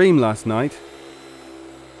crazy dream last night.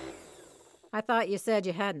 I thought you said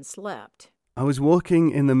you hadn't slept. I was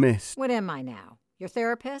walking in the mist. What am I now? Your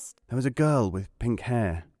therapist? There was a girl with pink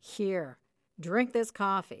hair. Here, drink this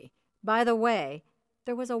coffee. By the way,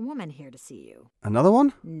 there was a woman here to see you. Another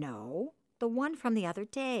one? No, the one from the other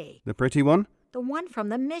day. The pretty one? The one from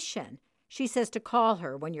the mission. She says to call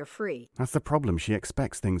her when you're free. That's the problem. She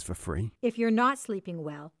expects things for free. If you're not sleeping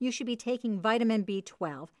well, you should be taking vitamin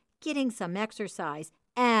B12, getting some exercise,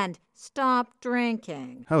 and stop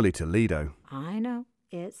drinking. Holy Toledo. I know.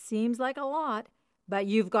 It seems like a lot, but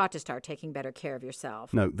you've got to start taking better care of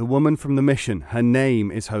yourself. No, the woman from the mission. Her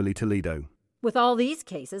name is Holy Toledo. With all these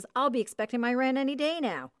cases, I'll be expecting my rent any day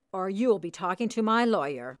now, or you'll be talking to my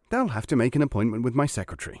lawyer. They'll have to make an appointment with my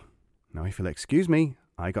secretary. Now, if you'll excuse me,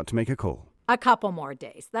 I got to make a call. A couple more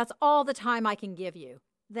days. That's all the time I can give you.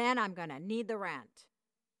 Then I'm going to need the rent.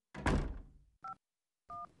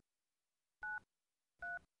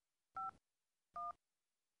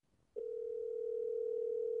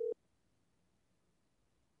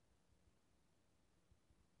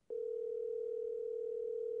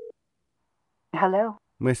 Hello?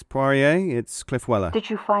 Miss Poirier, it's Cliff Weller. Did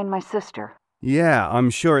you find my sister? Yeah, I'm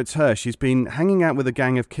sure it's her. She's been hanging out with a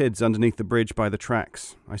gang of kids underneath the bridge by the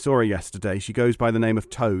tracks. I saw her yesterday. She goes by the name of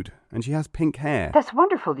Toad, and she has pink hair. That's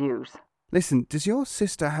wonderful news. Listen, does your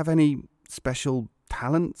sister have any special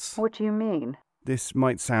talents? What do you mean? This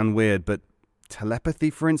might sound weird, but telepathy,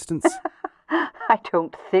 for instance? I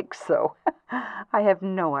don't think so. I have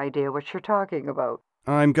no idea what you're talking about.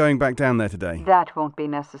 I'm going back down there today. That won't be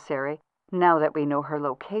necessary, now that we know her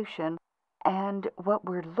location and what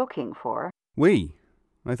we're looking for. We?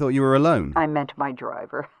 I thought you were alone. I meant my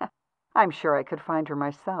driver. I'm sure I could find her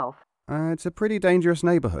myself. It's a pretty dangerous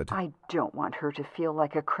neighborhood. I don't want her to feel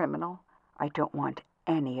like a criminal. I don't want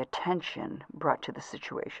any attention brought to the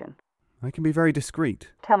situation. I can be very discreet.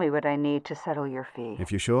 Tell me what I need to settle your fee.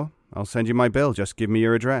 If you're sure, I'll send you my bill. Just give me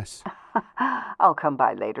your address. I'll come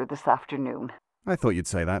by later this afternoon. I thought you'd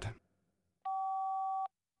say that.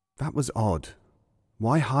 That was odd.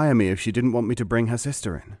 Why hire me if she didn't want me to bring her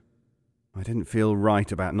sister in? I didn't feel right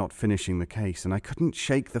about not finishing the case, and I couldn't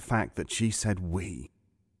shake the fact that she said we.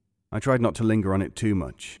 I tried not to linger on it too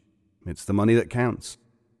much. It's the money that counts.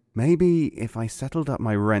 Maybe if I settled up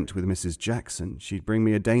my rent with Mrs. Jackson, she'd bring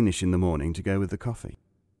me a Danish in the morning to go with the coffee.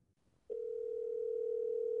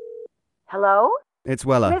 Hello? It's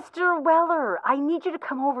Weller. Mr. Weller, I need you to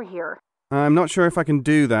come over here. I'm not sure if I can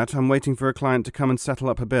do that. I'm waiting for a client to come and settle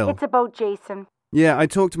up a bill. It's about Jason. Yeah, I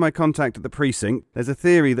talked to my contact at the precinct. There's a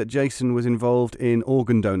theory that Jason was involved in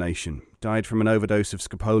organ donation. Died from an overdose of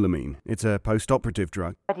scopolamine. It's a post-operative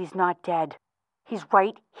drug. But he's not dead. He's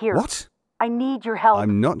right here. What? I need your help.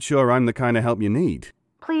 I'm not sure I'm the kind of help you need.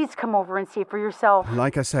 Please come over and see it for yourself.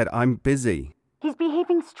 Like I said, I'm busy. He's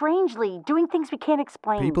behaving strangely, doing things we can't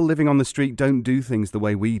explain. People living on the street don't do things the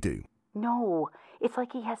way we do. No, it's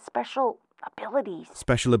like he has special abilities.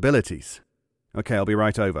 Special abilities? Okay, I'll be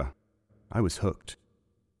right over. I was hooked.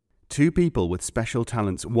 2 people with special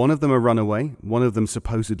talents. One of them a runaway, one of them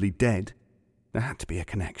supposedly dead. There had to be a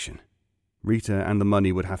connection. Rita and the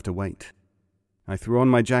money would have to wait. I threw on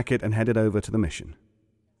my jacket and headed over to the mission.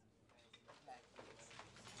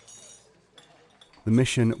 The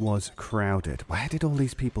mission was crowded. Where did all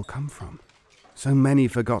these people come from? So many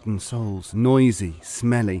forgotten souls, noisy,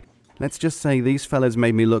 smelly. Let's just say these fellas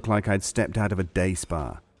made me look like I'd stepped out of a day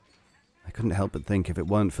spa. I couldn't help but think if it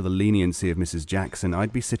weren't for the leniency of Mrs. Jackson,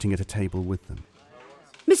 I'd be sitting at a table with them.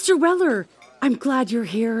 Mr. Weller, I'm glad you're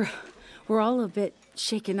here. We're all a bit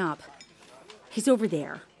shaken up. He's over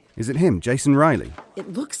there. Is it him, Jason Riley?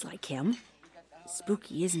 It looks like him.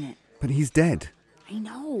 Spooky, isn't it? But he's dead. I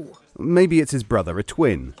know. Maybe it's his brother, a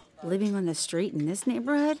twin. Living on the street in this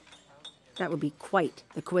neighborhood? That would be quite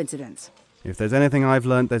the coincidence. If there's anything I've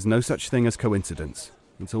learned, there's no such thing as coincidence.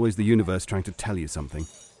 It's always the universe trying to tell you something.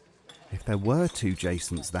 If there were 2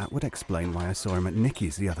 Jasons, that would explain why I saw him at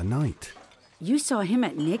Nicky's the other night. You saw him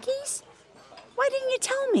at Nicky's? Why didn't you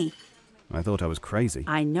tell me? I thought I was crazy.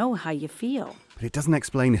 I know how you feel. But it doesn't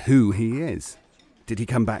explain who he is. Did he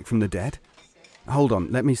come back from the dead? Hold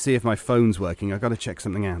on, let me see if my phone's working. I've got to check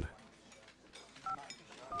something out.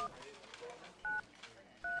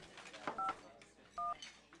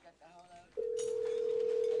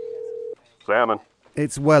 Salmon.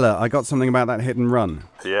 It's Weller. I got something about that hit and run.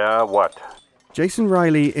 Yeah, what? Jason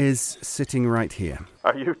Riley is sitting right here.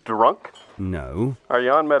 Are you drunk? No. Are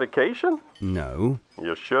you on medication? No.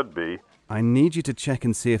 You should be. I need you to check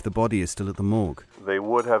and see if the body is still at the morgue. They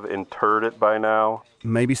would have interred it by now.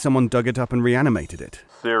 Maybe someone dug it up and reanimated it.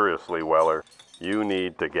 Seriously, Weller, you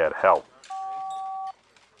need to get help.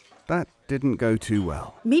 That didn't go too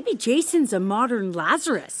well. Maybe Jason's a modern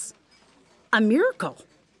Lazarus. A miracle.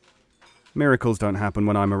 Miracles don't happen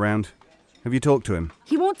when I'm around. Have you talked to him?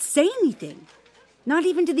 He won't say anything. Not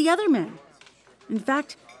even to the other men. In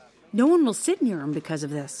fact, no one will sit near him because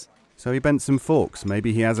of this. So he bent some forks.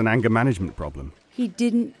 Maybe he has an anger management problem. He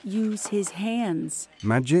didn't use his hands.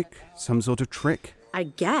 Magic? Some sort of trick? I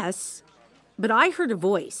guess. But I heard a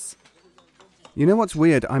voice. You know what's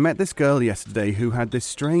weird? I met this girl yesterday who had this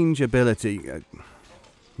strange ability.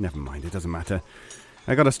 Never mind, it doesn't matter.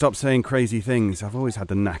 I gotta stop saying crazy things. I've always had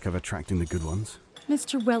the knack of attracting the good ones.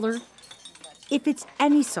 Mr. Weller, if it's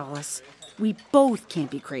any solace, we both can't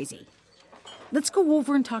be crazy. Let's go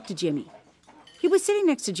over and talk to Jimmy. He was sitting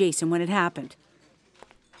next to Jason when it happened.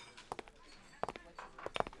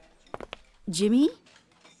 Jimmy,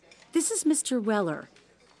 this is Mr. Weller.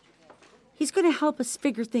 He's going to help us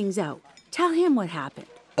figure things out. Tell him what happened.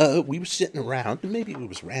 We were sitting around, and maybe we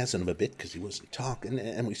was razzing him a bit because he wasn't talking,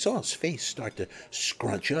 and we saw his face start to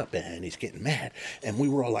scrunch up, and he's getting mad. And we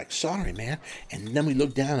were all like, sorry, man. And then we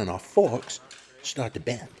looked down, and our forks start to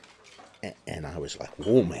bend. And I was like,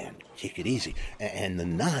 whoa, man, take it easy. And the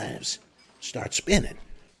knives start spinning.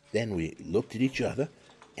 Then we looked at each other,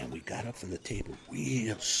 and we got up from the table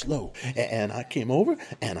real slow. And I came over,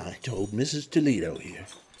 and I told Mrs. Toledo here.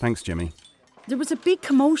 Thanks, Jimmy. There was a big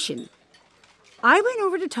commotion. I went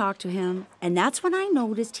over to talk to him, and that's when I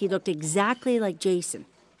noticed he looked exactly like Jason.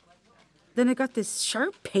 Then I got this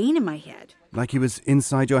sharp pain in my head. Like he was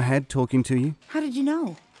inside your head talking to you? How did you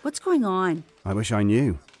know? What's going on? I wish I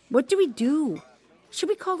knew. What do we do? Should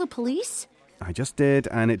we call the police? I just did,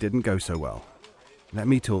 and it didn't go so well. Let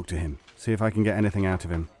me talk to him, see if I can get anything out of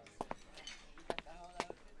him.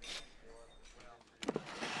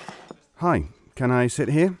 Hi, can I sit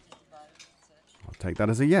here? I'll take that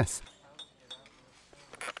as a yes.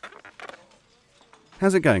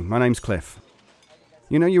 How's it going? My name's Cliff.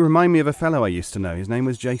 You know, you remind me of a fellow I used to know. His name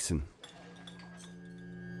was Jason.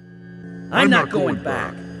 I'm not going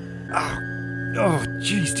back. Oh,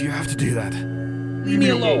 jeez, do you have to do that? Leave me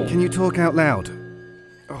alone. Can you talk out loud?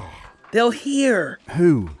 They'll hear.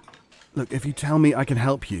 Who? Look, if you tell me, I can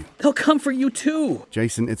help you. They'll come for you too.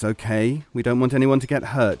 Jason, it's okay. We don't want anyone to get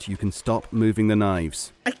hurt. You can stop moving the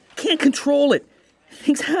knives. I can't control it.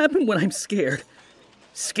 Things happen when I'm scared.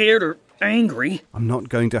 Scared or angry. I'm not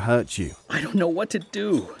going to hurt you. I don't know what to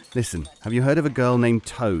do. Listen, have you heard of a girl named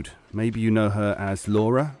Toad? Maybe you know her as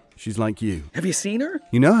Laura. She's like you. Have you seen her?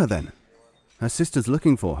 You know her then? Her sister's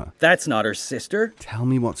looking for her. That's not her sister. Tell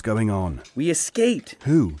me what's going on. We escaped.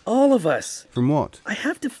 Who? All of us. From what? I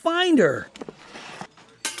have to find her.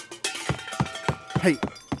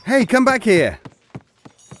 Hey, come back here.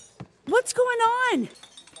 What's going on?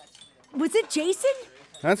 Was it Jason?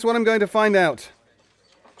 That's what I'm going to find out.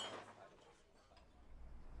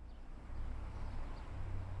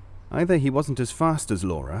 Either he wasn't as fast as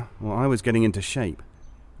Laura, or I was getting into shape,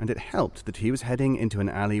 and it helped that he was heading into an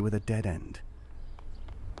alley with a dead end.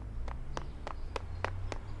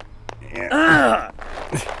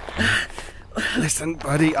 Listen,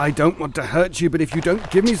 buddy, I don't want to hurt you, but if you don't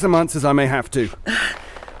give me some answers, I may have to.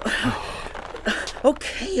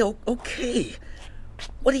 Okay.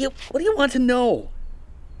 What do you want to know?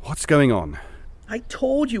 What's going on? I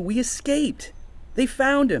told you we escaped. They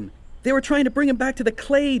found him. They were trying to bring him back to the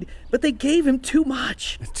Clade, but they gave him too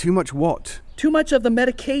much. Too much what? Too much of the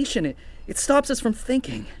medication. It stops us from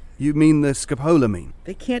thinking. You mean the scopolamine?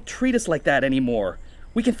 They can't treat us like that anymore.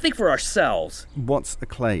 We can think for ourselves. What's a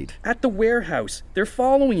Clade? At the warehouse. They're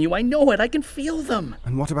following you. I know it. I can feel them.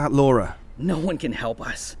 And what about Laura? No one can help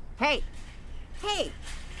us. Hey!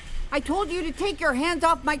 I told you to take your hands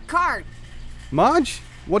off my cart. Marge,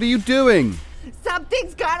 what are you doing?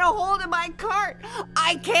 Something's got a hold of my cart.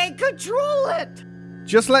 I can't control it.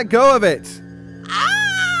 Just let go of it.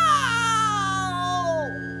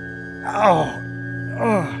 Oh.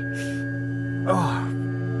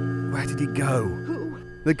 Where did he go? Who?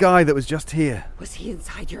 The guy that was just here. Was he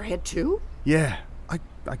inside your head too? Yeah.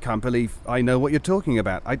 I can't believe I know what you're talking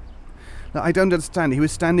about. I don't understand. He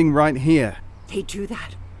was standing right here. They do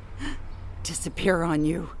that. Disappear on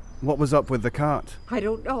you. What was up with the cart? I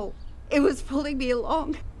don't know. It was pulling me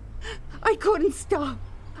along. I couldn't stop.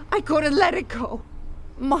 I couldn't let it go.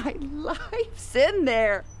 My life's in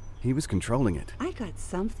there. He was controlling it. I got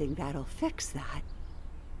something that'll fix that.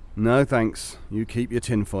 No, thanks. You keep your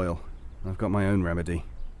tinfoil. I've got my own remedy.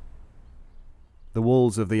 The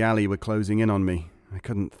walls of the alley were closing in on me. I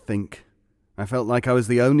couldn't think. I felt like I was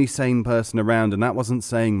the only sane person around, and that wasn't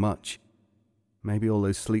saying much. Maybe all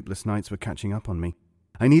those sleepless nights were catching up on me.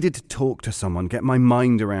 I needed to talk to someone, get my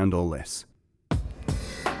mind around all this.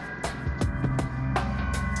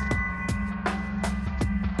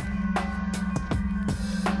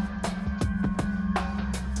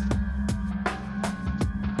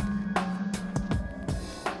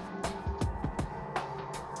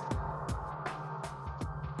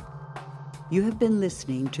 You have been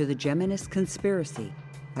listening to The Geminis Conspiracy,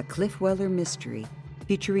 a Cliff Weller mystery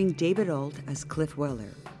featuring David Alt as Cliff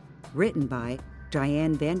Weller. Written by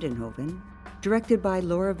Diane Vandenhoven, directed by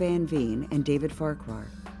Laura Van Veen and David Farquhar.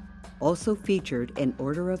 Also featured in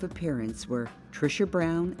order of appearance were Tricia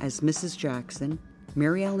Brown as Mrs. Jackson,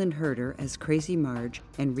 Mary Ellen Herder as Crazy Marge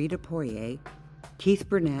and Rita Poirier, Keith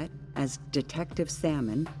Burnett as Detective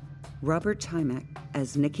Salmon, Robert Tymack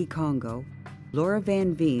as Nikki Congo, Laura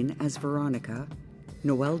Van Veen as Veronica,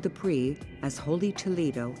 Noelle Dupree as Holy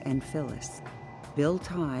Toledo and Phyllis, Bill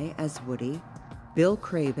Tye as Woody, Bill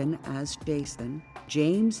Craven as Jason,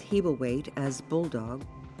 James Hebelwaite as Bulldog,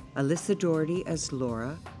 Alyssa Doherty as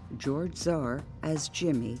Laura, George Czar as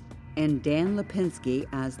Jimmy, and Dan Lipinski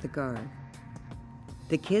as the guard.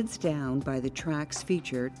 The Kids Down by the Tracks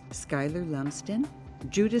featured Skylar Lumsden,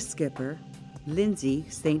 Judah Skipper, Lindsay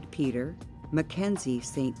St. Peter, Mackenzie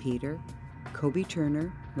St. Peter, Kobe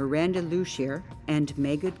Turner, Miranda Lucier, and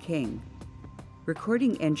Megad King.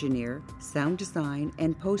 Recording engineer, sound design,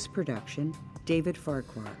 and post-production, David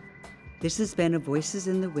Farquhar. This has been a Voices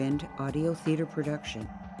in the Wind audio theater production.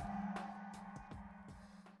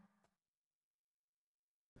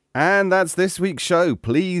 And that's this week's show.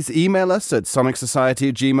 Please email us at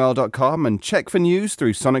sonicsociety@gmail.com and check for news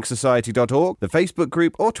through sonicsociety.org, the Facebook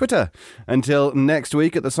group, or Twitter. Until next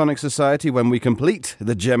week at the Sonic Society when we complete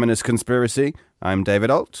the Geminis Conspiracy, I'm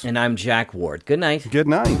David Alt. And I'm Jack Ward. Good night. Good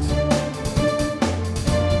night.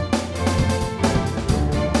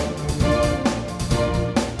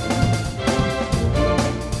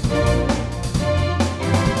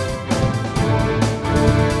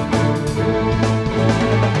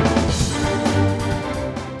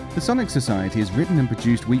 The Sonic Society is written and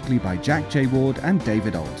produced weekly by Jack J. Ward and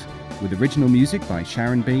David Alt, with original music by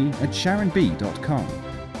Sharon B. at sharonb.com.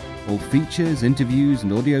 All features, interviews,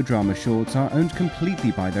 and audio drama shorts are owned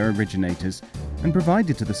completely by their originators and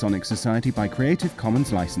provided to the Sonic Society by Creative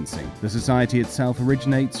Commons licensing. The Society itself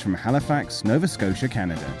originates from Halifax, Nova Scotia,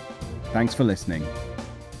 Canada. Thanks for listening.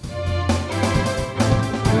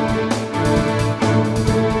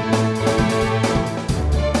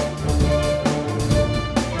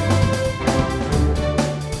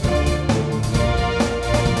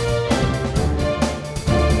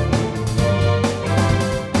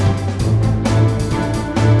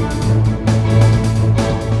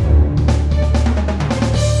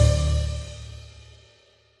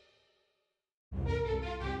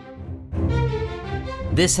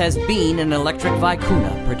 This has been an Electric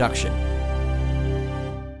Vicuna production.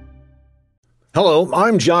 Hello,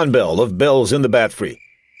 I'm John Bell of Bells in the Bat Free.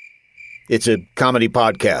 It's a comedy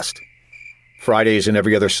podcast. Fridays and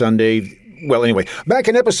every other Sunday. Well, anyway, back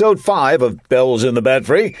in episode 5 of Bells in the Bat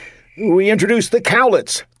Free, we introduced the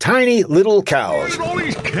cowlets, tiny little cows. Where did all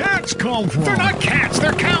these cats come from? They're not cats,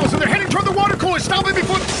 they're cows, and they're heading toward the water cooler. Stop it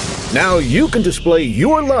before... Now you can display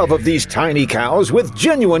your love of these tiny cows with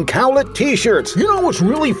genuine cowlet t-shirts. You know what's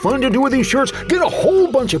really fun to do with these shirts? Get a whole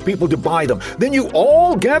bunch of people to buy them. Then you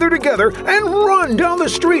all gather together and run down the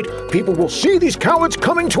street. People will see these cowlets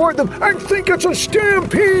coming toward them and think it's a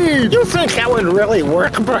stampede. You think that would really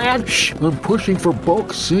work, Brad? Shh, I'm pushing for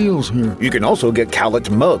bulk sales here. You can also get cowlet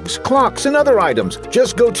mugs, clocks, and other items.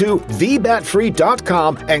 Just go to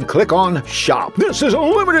thebatfree.com and click on Shop. This is a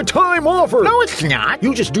limited time offer. No, it's not.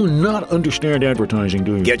 You just do not understand advertising,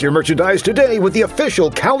 do you? Get your merchandise today with the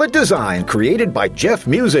official cowlet design created by Jeff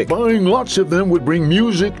Music. Buying lots of them would bring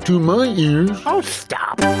music to my ears. Oh,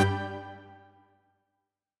 stop.